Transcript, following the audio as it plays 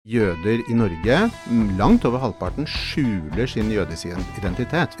Jøder I Norge, langt over halvparten, skjuler sin jødiske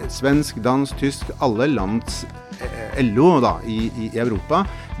identitet. Svensk, dansk, tysk, alle lands LO i Europa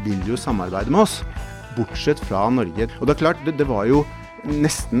vil jo samarbeide med oss, bortsett fra Norge. Og det klart, det var jo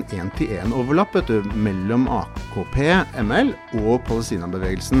nesten 1-til-1 overlapp mellom AKP, ML og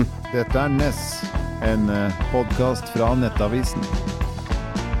Palestina-bevegelsen. Dette NES, en podcast fra Nettavisen.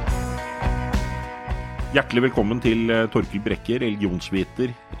 Hjertelig velkommen til Torkel Brekke, religionsviter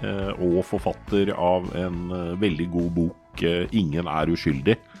og forfatter av en veldig god bok, Ingen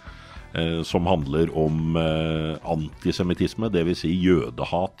uskyldig, som handler om antisemittisme, det vil si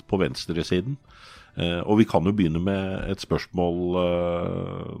jødehat på venstresiden. Og vi kan jo begynne med et spørsmål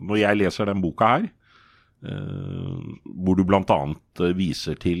når jeg leser den boka her, hvor du blant annet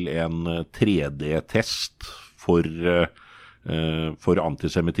viser til en 3D-test for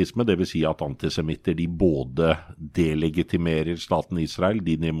antisemittisme, det vil si at antisemitter de både delegitimerer staten Israel,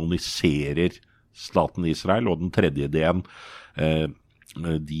 de demoniserer staten Israel, og den tredje ideen,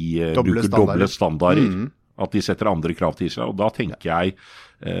 de bruker doble standarder, at de setter andre krav til Israel. Og da tenker jeg,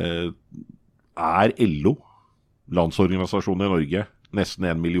 LO, landsorganisasjonen I Norge,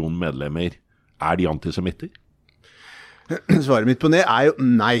 nesten 1 million medlemmer, de antisemitter? Svaret mitt på det jo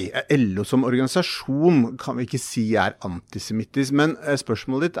nei. LO som organisasjon kan vi ikke si antisemittisk, men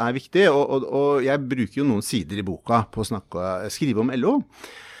spørsmålet ditt viktig, og jeg bruker jo noen sider I boka på å skrive om LO.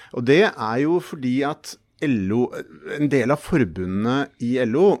 Og det jo fordi at LO, en del av forbundene I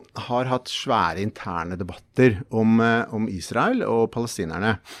LO har hatt svære interne debatter om Israel og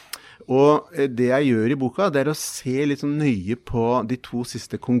palestinerne. Og det jeg gjør I boka, det å se litt sånn nøye på de 2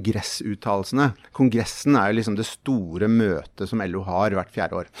 siste kongressuttalelsene. Kongressen jo liksom det store møtet som LO har hvert 4.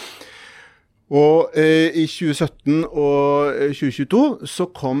 år. Og I 2017 og 2022 så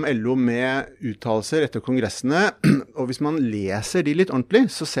kom LO med uttalelser etter kongressene, og hvis man leser de litt ordentlig,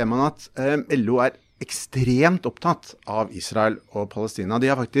 så ser man at LO ekstremt opptatt av Israel og Palestina. De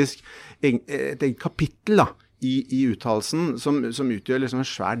har faktisk et kapittel I uttalelsen, som utgjør liksom en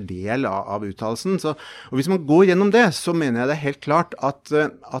svær del av uttalelsen. Og hvis man går gjennom det, så mener jeg det helt klart at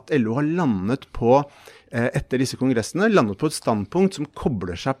LO har landet på, etter disse kongressene, landet på et standpunkt som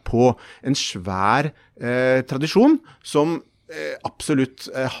kobler seg på en svær tradisjon, som absolutt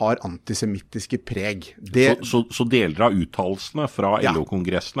har antisemittiske preg. Så deler av uttalelsene fra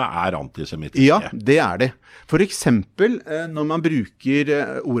LO-kongressene antisemittiske? Ja, det det. For eksempel, når man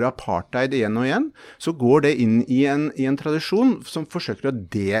bruker ordet apartheid igjen og igjen, så går det inn I en tradisjon som forsøker å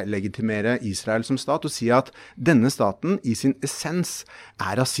delegitimere Israel som stat, og si at denne staten I sin essens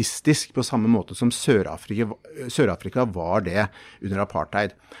rasistisk på samme måte som Sør-Afrika var det under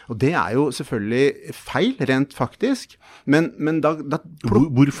apartheid. Og det jo selvfølgelig feil, rent faktisk, men da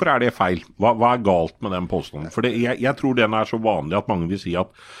Hvorfor det feil? Hva galt med den påstanden? For jeg tror den så vanlig at mange vil si at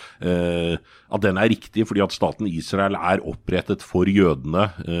den riktig, fordi at staten Israel opprettet for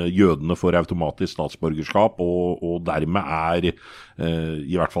jødene. Jødene får automatisk statsborgerskap, og dermed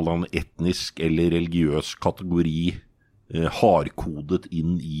I hvert fall en etnisk eller religiøs kategori hardkodet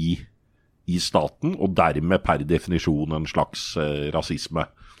inn I staten, og dermed per definisjon en slags rasisme.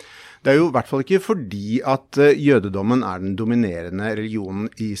 Det jo I hvert fall ikke fordi at jødedommen den dominerende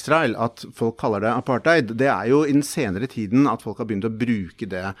religionen I Israel, at folk kaller det apartheid. Det jo I den senere tiden at folk har begynt å bruke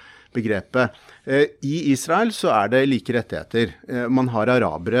det begrepet. I Israel så det like rettigheter. Man har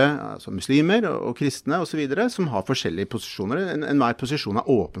arabere, altså muslimer og kristne og så videre, som har forskjellige posisjoner. Enhver posisjon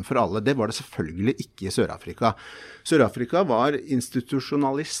åpen for alle. Det var det selvfølgelig ikke I Sør-Afrika. Sør-Afrika var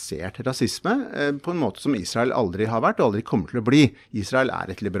institusjonalisert rasisme på en måte som Israel aldri har vært og aldri kommer til å bli. Israel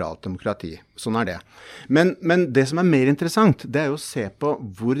et liberalt demokrati. Sånn det. Men det som mer interessant, det jo å se på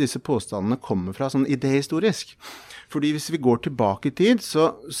hvor disse påstandene kommer fra sånn idehistorisk. Fordi hvis vi går tilbake I tid,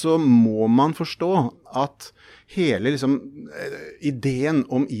 så må man forstå at hele liksom, ideen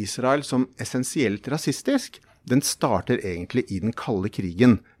om Israel som essensielt rasistisk, den starter egentlig I den kalde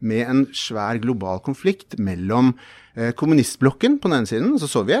krigen, med en svær global konflikt mellom kommunistblokken på den ene siden,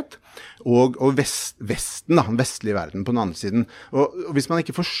 altså Sovjet, og Vesten, den vestlige verden på den andre siden. Og hvis man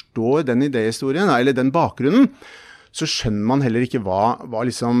ikke forstår den idehistorien, eller den bakgrunnen, så skjønner man heller ikke hva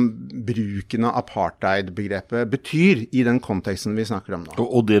liksom bruken av apartheid-begrepet betyr I den konteksten vi snakker om nå.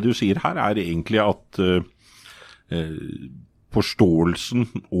 Og det du sier her egentlig at forståelsen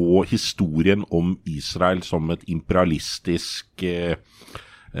og historien om Israel som et imperialistisk,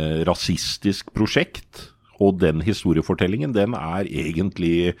 rasistisk prosjekt, og den historiefortellingen, den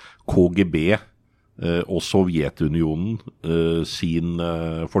egentlig KGB og Sovjetunionen sin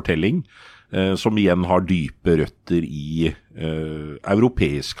fortelling, som igjen har dype røtter I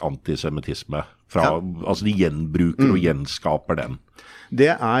europeisk antisemittisme. Altså de gjenbruker og gjenskaper den. Det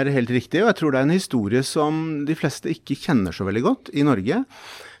helt riktig, og jeg tror det en historie som de fleste ikke kjenner så veldig godt i Norge.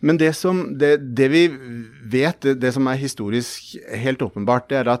 Men det vi vet, det som historisk helt åpenbart,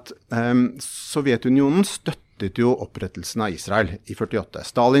 det at Sovjetunionen støttet jo opprettelsen av Israel i 48.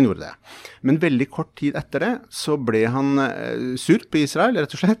 Stalin gjorde det. Men veldig kort tid etter det, så ble han sur på Israel,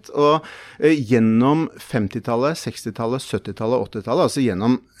 rett og slett. Og gjennom 50-tallet, 60-tallet, 70-tallet, 80-tallet, altså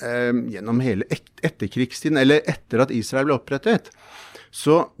gjennom hele etterkrigstiden, eller etter at Israel ble opprettet,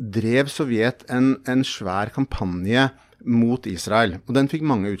 så drev Sovjet en svær kampanje mot Israel, og den fikk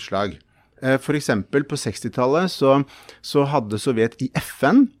mange utslag. For eksempel på 60-tallet så hadde Sovjet i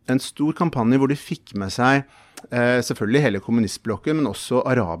FN en stor kampanje hvor de fikk med seg selvfølgelig hele kommunistblokken, men også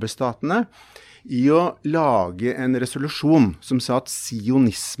araberstatene, i å lage en resolusjon som sa at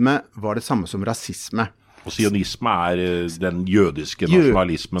sionisme var det samme som rasisme. Og sionisme den jødiske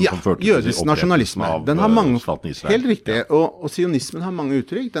nasjonalismen som førte til opprettelsen av staten Israel. Helt riktig, og sionismen har mange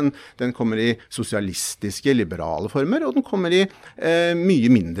uttrykk. Den kommer i sosialistiske, liberale former, og den kommer i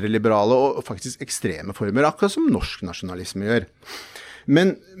mye mindre liberale og faktisk ekstreme former, akkurat som norsk nasjonalisme gjør.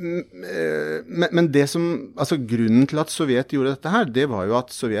 Men det som, altså grunnen til at Sovjet gjorde dette her, det var jo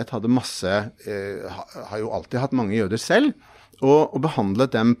at Sovjet hadde har jo alltid hatt mange jøder selv, og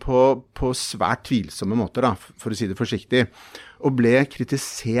behandlet dem på svært tvilsomme måter, da, for å si det forsiktig, og ble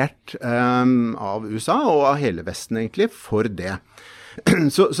kritisert av USA og av hele Vesten egentlig for det.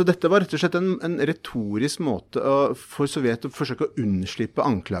 Så dette var rett og slett en retorisk måte for Sovjet å forsøke å unnslippe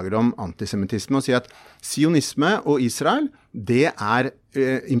anklager om antisemittisme og si at sionisme og Israel, det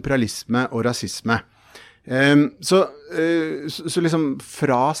imperialisme og rasisme. Så liksom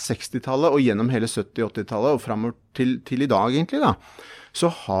fra 60-tallet og gjennom hele 70-80-tallet og fremover til i dag egentlig da, så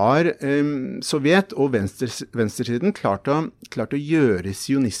har Sovjet og venstresiden klart å gjøre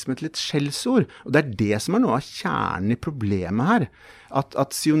sionisme til et skjellsord. Og det det som noe av kjernen i problemet her.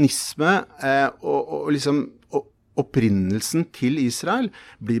 At sionisme og liksom opprinnelsen til Israel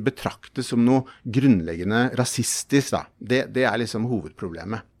blir betraktet som noe grunnleggende rasistisk. Da. Det liksom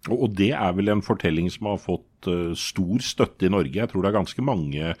hovedproblemet. Og det vel en fortelling som har fått stor støtte i Norge. Jeg tror det ganske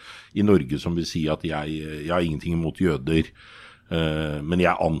mange i Norge som vil si at jeg har ingenting imot jøder, men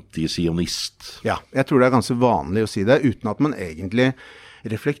jeg antisionist. Ja, jeg tror det ganske vanlig å si det, uten at man egentlig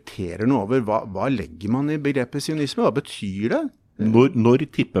reflekterer noe over hva legger man i begrepet sionisme, hva betyr det? Når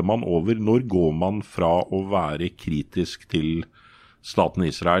tipper man over, når går man fra å være kritisk til staten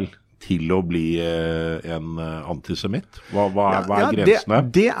Israel til å bli en antisemitt? Hva grensene?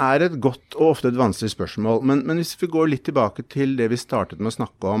 Det et godt og ofte et vanskelig spørsmål, men hvis vi går litt tilbake til det vi startet med å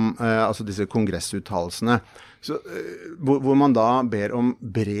snakke om, altså disse kongressuttalelsene, hvor man da ber om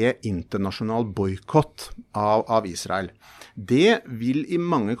bred internasjonal boykott av Israel. Det vil i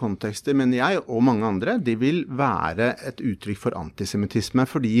mange kontekster, mener jeg, og mange andre, det vil være et uttrykk for antisemittisme,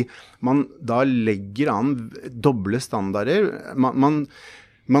 fordi man da legger an doble standarder.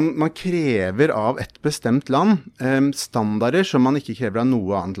 Man krever av et bestemt land standarder som man ikke krever av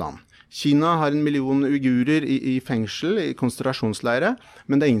noe annet land. Kina har 1 million uigurer i fengsel, i konsentrasjonsleire,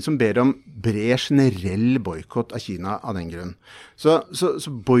 men det ingen som ber om bred generell boykott av Kina av den grunn. Så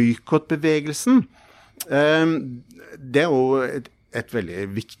boykottbevegelsen, det jo et veldig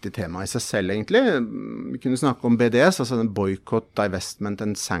viktig tema i seg selv egentlig. Vi kunne snakke om BDS, altså den Boycott, Divestment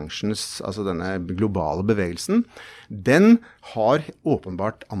and Sanctions, altså denne globale bevegelsen. Den har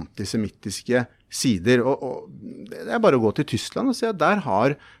åpenbart antisemittiske sider, og det bare å gå til Tyskland og se at der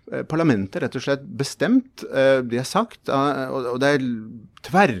har parlamentet rett og slett bestemt, de har sagt, og det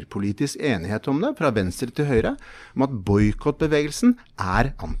tverrpolitisk enighet om det, fra venstre til høyre, om at boykottbevegelsen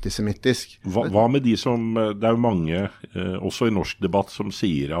antisemittisk. Hva med de som, det jo mange, også i norsk debatt, som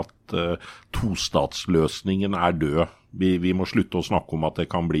sier at tostatsløsningen død. Vi må slutte å snakke om at det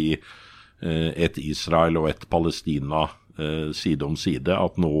kan bli et Israel og et Palestina side om side,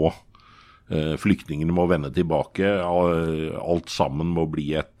 at nå flyktningene må vende tilbake, alt sammen må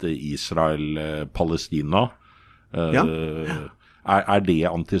bli et Israel-Palestina. Ja. Det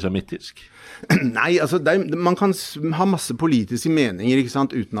antisemittisk? Nei, altså man kan ha masse politiske meninger, ikke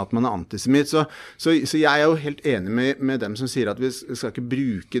sant, uten at man antisemitt. Så jeg jo helt enig med dem som sier at vi skal ikke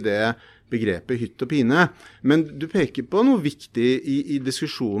bruke det begrepet hytt og pine. Men du peker på noe viktig i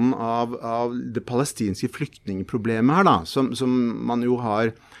diskusjonen av det palestinske flyktningproblemet her, da, som man jo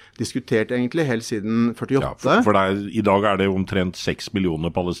har diskutert egentlig helt siden 48. Ja, for i dag det omtrent 6 millioner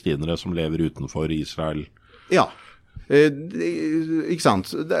palestinere som lever utenfor Israel. Ja, ikke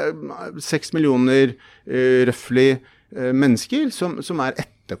sant. Det 6 millioner røffelig mennesker som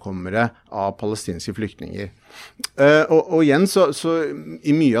etterkommere av palestinske flyktninger. Og igjen så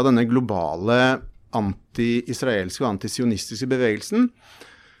i mye av denne globale anti-israelske og antisionistiske bevegelsen,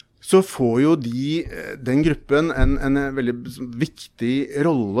 så får jo den gruppen en veldig viktig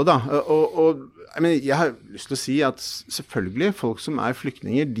rolle da. Jeg har lyst til å si at selvfølgelig folk som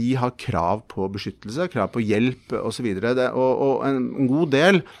flyktninger, de har krav på beskyttelse, krav på hjelp og så videre. Og en god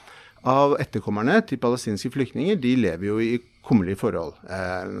del av etterkommerne til palestinske flyktninger, de lever jo i kummerlige forhold,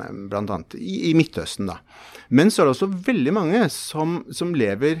 blant annet i Midtøsten da. Men så det også veldig mange som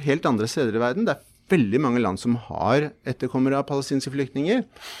lever helt andre steder i verden. Det veldig mange land som har etterkommere av palestinske flyktninger.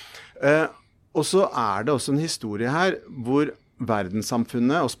 Og så det også en historie her hvor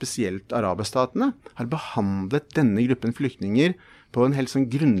verdenssamfunnet, og spesielt araberstatene, har behandlet denne gruppen flyktninger på en helt sånn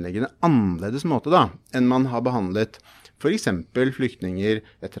grunnleggende annerledes måte da, enn man har behandlet for eksempel flyktninger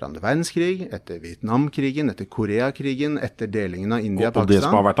etter andre verdenskrig, etter Vietnamkrigen, etter Koreakrigen, etter delingen av India og Pakistan. Og det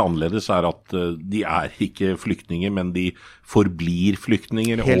som har vært annerledes at de ikke flyktninger, men de forblir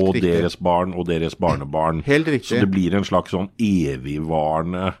flyktninger, Helt og riktig. Deres barn og deres barnebarn. Helt riktig. Så det blir en slags sånn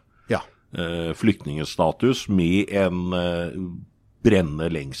evigvarende flyktningstatus med en brennende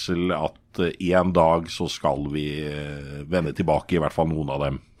lengsel at en dag så skal vi vende tilbake, i hvert fall noen av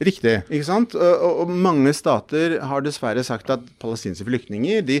dem. Riktig, ikke sant? Og mange stater har dessverre sagt at palestinske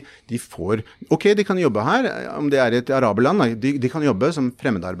flyktninger, de får, de kan jobbe her, om det i et araberland, de kan jobbe som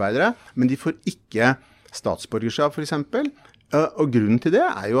fremmedarbeidere, men de får ikke statsborgerskap for eksempel. Og grunnen til det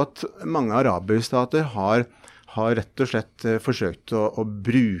jo at mange araberstater har rett og slett forsøkt å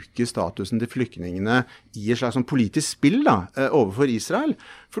bruke statusen til flyktningene i et slags sånn politisk spill da, overfor Israel,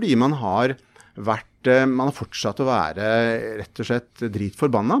 fordi man har fortsatt å være rett og slett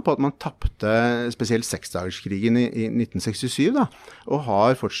dritforbannet på at man tappte spesielt seksdagerskrigen i 1967 da, og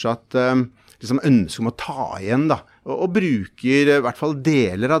har fortsatt liksom ønske om å ta igjen da, og bruker i hvert fall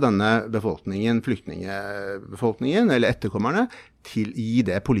deler av denne befolkningen, flyktningebefolkningen eller etterkommerne, i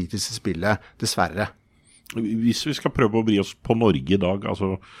det politiske spillet, dessverre. Hvis vi skal prøve å bli oss på Norge i dag,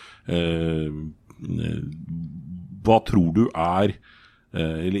 altså, hva tror du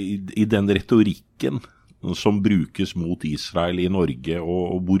i den retorikken som brukes mot Israel i Norge,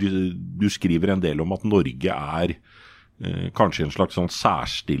 og hvor du skriver en del om at Norge kanskje en slags sånn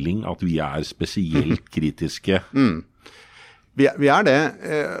særstilling, at vi spesielt kritiske? Vi det,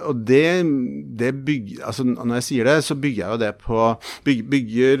 og det bygger, altså når jeg sier det, så bygger jeg jo det på,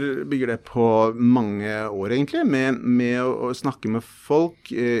 bygger det på mange år egentlig, med å snakke med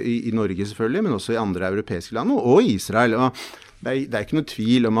folk i Norge selvfølgelig, men også i andre europeiske land, og i Israel. Og det ikke noe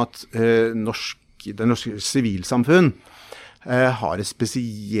tvil om at det norske sivilsamfunn har et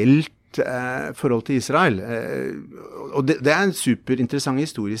spesielt forhold til Israel. Og det en superinteressant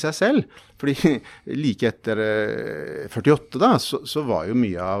historie i seg selv, fordi like etter 48 da, så var jo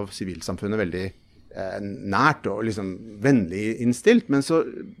mye av sivilsamfunnet veldig nært og liksom vennlig innstilt, men så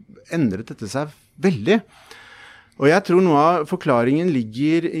endret dette seg veldig. Og jeg tror noe av forklaringen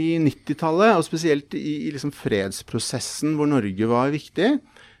ligger i 90-tallet, og spesielt i liksom fredsprosessen hvor Norge var viktig.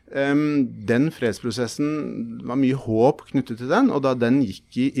 Den fredsprosessen var mye håp knyttet til den, og da den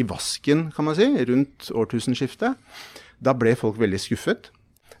gikk i vasken, kan man si, rundt årtusenskiftet, da ble folk veldig skuffet.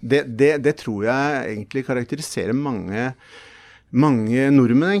 Det tror jeg egentlig karakteriserer mange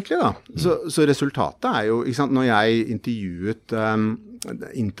nordmenn egentlig da. Så resultatet jo, ikke sant, når jeg intervjuet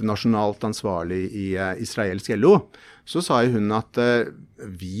internasjonalt ansvarlig i israelsk LO, så sa hun at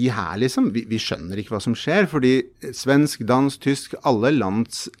vi her liksom, vi skjønner ikke hva som skjer, fordi svensk, dansk, tysk, alle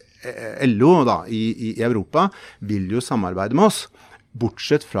lands LO da, i Europa vil jo samarbeide med oss,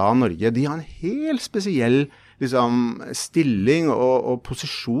 bortsett fra Norge. De har en helt spesiell liksom, stilling og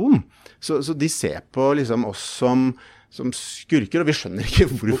posisjon, så de ser på liksom, oss som skurker, og vi skjønner ikke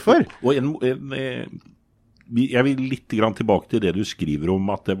hvorfor. Jeg vil litt grann tilbake til det du skriver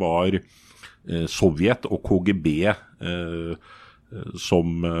om, at det var Sovjet og KGB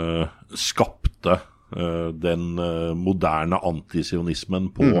som skapte den moderne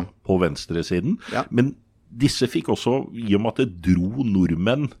antisionismen på venstresiden. Ja. Men disse fikk også, i og med at det dro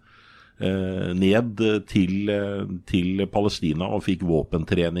nordmenn ned til Palestina og fikk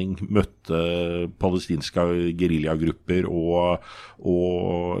våpentrening, møtte palestinske guerillagrupper, og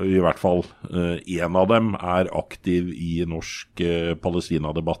i hvert fall en av dem aktiv i norsk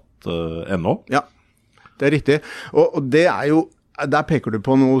Palestina-debatt ennå. Ja, det riktig. Og det jo, der peker du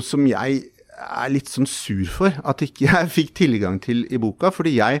på noe som jeg litt sånn sur for, at ikke jeg fikk tilgang til i boka,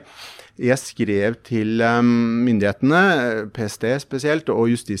 fordi jeg skrev til myndighetene, PST spesielt, og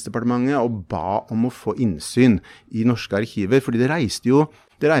Justisdepartementet, og ba om å få innsyn i norske arkiver, fordi det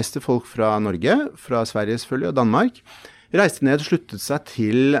reiste folk fra Norge, fra Sverige selvfølgelig, og Danmark, reiste ned og sluttet seg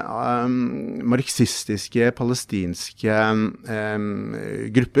til marxistiske, palestinske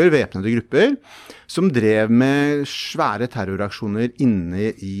grupper, væpnede grupper, som drev med svære terroraksjoner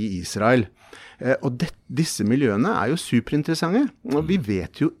inne i Israel. Og disse miljøene jo superinteressante, og vi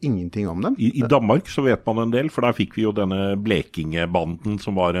vet jo ingenting om dem. I Danmark så vet man en del, for der fikk vi jo denne Blekinge-banden,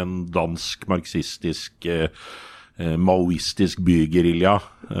 som var en dansk, marxistisk, maoistisk bygerilja.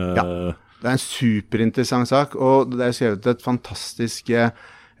 Ja. Det en superinteressant sak, og det skrevet et fantastisk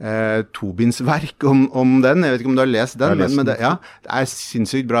tobindsverk om den. Jeg vet ikke om du har lest den, men det en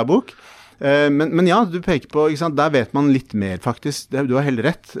sinnssykt bra bok. Men ja, du peker på, ikke sant, der vet man litt mer faktisk. Du har helt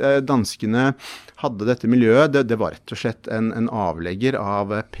rett. Danskene hadde dette miljøet. Det var rett og slett en avlegger av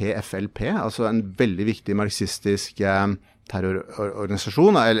PFLP, altså en veldig viktig marxistisk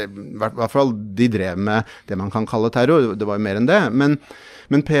terrororganisasjon, eller i hvert fall de drev med det man kan kalle terror. Det var jo mer enn det, men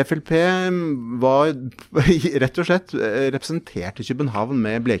PFLP var rett og slett representert i København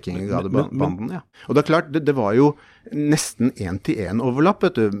med Blekingegadebanden. Ja. Og det klart, det var jo nesten 1-til-1 overlapp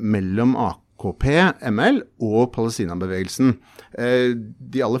mellom AKP, ML og Palestinabevegelsen.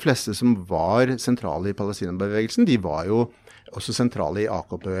 De aller fleste som var sentrale i Palestinabevegelsen, de var jo også sentrale i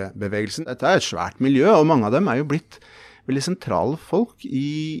AKP-bevegelsen. Dette et svært miljø, og mange av dem jo blitt veldig sentrale folk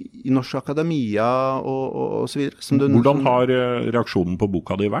i norsk akademia og så videre. Hvordan har reaksjonen på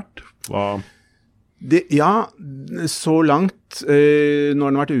boka di vært? Så langt, når den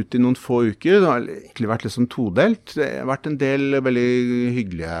har vært ute i noen få uker, det har egentlig vært liksom todelt. Det har vært en del veldig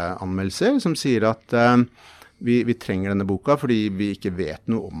hyggelige anmeldelser som sier at vi trenger denne boka fordi vi ikke vet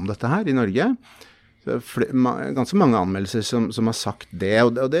noe om dette her i Norge. Ganske mange anmeldelser som har sagt det,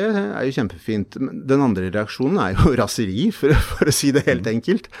 og det jo kjempefint. Den andre reaksjonen jo raseri, for å si det helt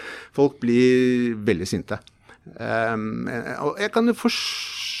enkelt. Folk blir veldig sinte. Og jeg kan jo for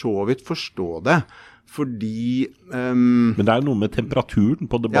så vidt forstå det, fordi Men det noe med temperaturen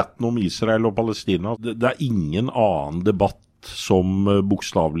på debatten om Israel og Palestina. Det ingen annen debatt som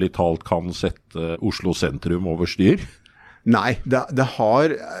bokstavelig talt kan sette Oslo sentrum over styr. Nei, det har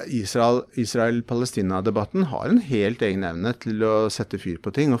Israel-Palestina-debatten har en helt egen evne til å sette fyr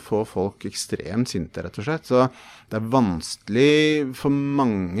på ting og få folk ekstremt sinte, rett og slett. Så det vanskelig for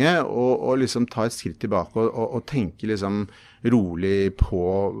mange å liksom ta et skritt tilbake og tenke liksom rolig på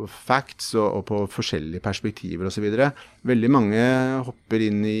facts og på forskjellige perspektiver og så videre. Veldig mange hopper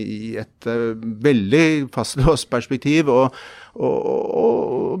inn i et veldig fastlåst perspektiv og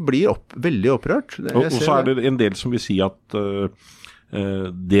blir veldig opprørt. Og så det en del som vil si at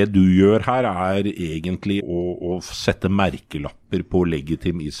det du gjør her egentlig å sette merkelapper på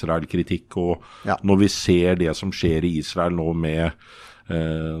legitim Israel-kritikk, og når vi ser det som skjer i Israel nå med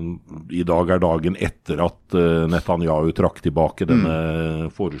i dag dagen etter at Netanyahu trakk tilbake denne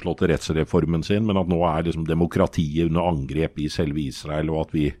foreslåtte rettsreformen sin, men at nå liksom demokratiet under angrep i selve Israel, og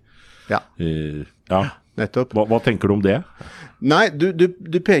at vi nettopp. Hva tenker du om det? Nei,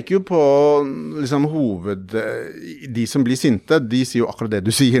 du peker jo på liksom de som blir sinte, de sier jo akkurat det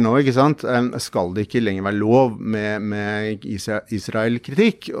du sier nå, ikke sant? Skal det ikke lenger være lov med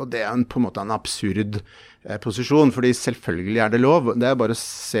Israel-kritikk? Og det på en måte en absurd posisjon, fordi selvfølgelig det lov. Det bare å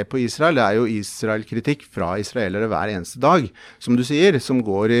se på Israel. Det jo Israel-kritikk fra israelere hver eneste dag, som du sier, som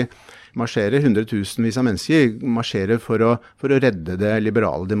marsjerer hundretusenvis av mennesker, marsjerer for å redde det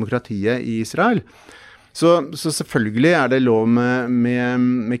liberale demokratiet i Israel. Så selvfølgelig det lov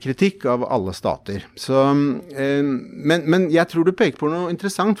med kritikk av alle stater. Men jeg tror du peker på noe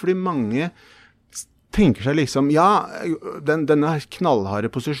interessant, fordi mange tenker seg liksom, denne knallharde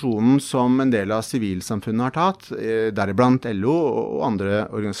posisjonen som en del av sivilsamfunnet har tatt, deriblant LO og andre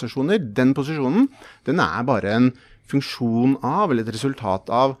organisasjoner, den posisjonen, den bare en funksjon av, eller et resultat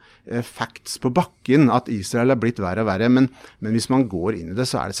av facts på bakken, at Israel blitt verre og verre, men hvis man går inn i det,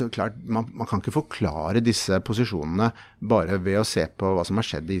 så det så klart, man kan ikke forklare disse posisjonene bare ved å se på hva som har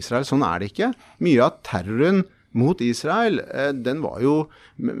skjedd i Israel. Sånn det ikke. Mye av terroren mot Israel, den var jo,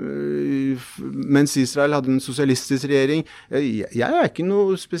 mens Israel hadde en sosialistisk regjering, jeg ikke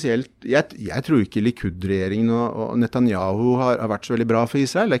noe spesielt, jeg tror ikke Likud-regjeringen og Netanyahu har vært så veldig bra for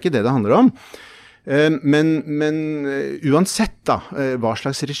Israel, det ikke det handler om. Men uansett da, hva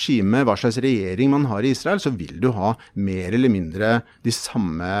slags regime, hva slags regjering man har i Israel, så vil du ha mer eller mindre de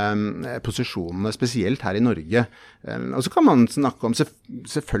samme posisjonene, spesielt her i Norge. Og så kan man snakke om,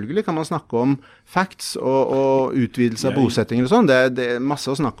 selvfølgelig kan man snakke om facts og utvidelse av bosettinger og sånn, det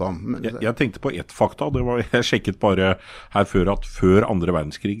masse å snakke om. Jeg tenkte på ett fakta, jeg sjekket bare her før at før andre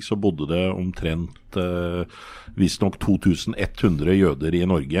verdenskrig så bodde det omtrent visst nok 2100 jøder i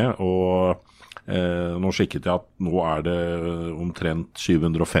Norge, og Nå sjekket jeg at nå det omtrent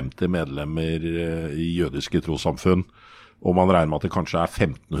 750 medlemmer i jødiske trossamfunn, og man regner med at det kanskje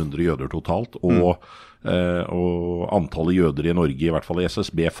 1500 jøder totalt, og antallet jøder i Norge, i hvert fall i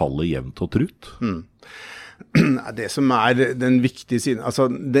SSB, faller jevnt og trutt. Det som den viktige siden, altså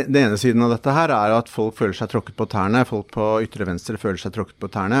det ene siden av dette her at folk føler seg tråkket på tærne, folk på ytre venstre føler seg tråkket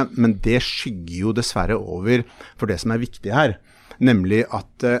på tærne, men det skygger jo dessverre over for det som viktig her. Nemlig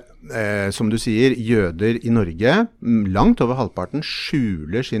at, som du sier, jøder i Norge, langt over halvparten,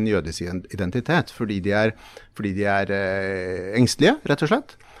 skjuler sin jødiske identitet, fordi de er engstelige, rett og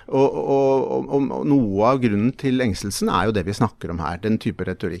slett. Og noe av grunnen til engstelsen jo det vi snakker om her, den type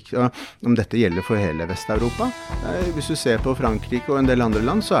retorikk. Og om dette gjelder for hele Vest-Europa. Hvis du ser på Frankrike og en del andre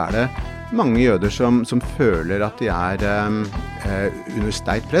land, så det mange jøder som føler at de under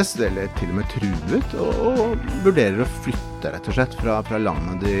sterkt press, eller til og med truet, og vurderer å flytte rett og slett fra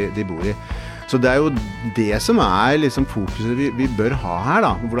landet de bor i. Så det jo det som liksom fokuset vi bør ha her,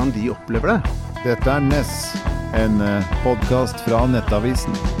 da, hvordan de opplever det. Dette Ness, en podcast fra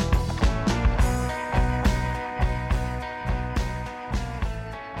Nettavisen.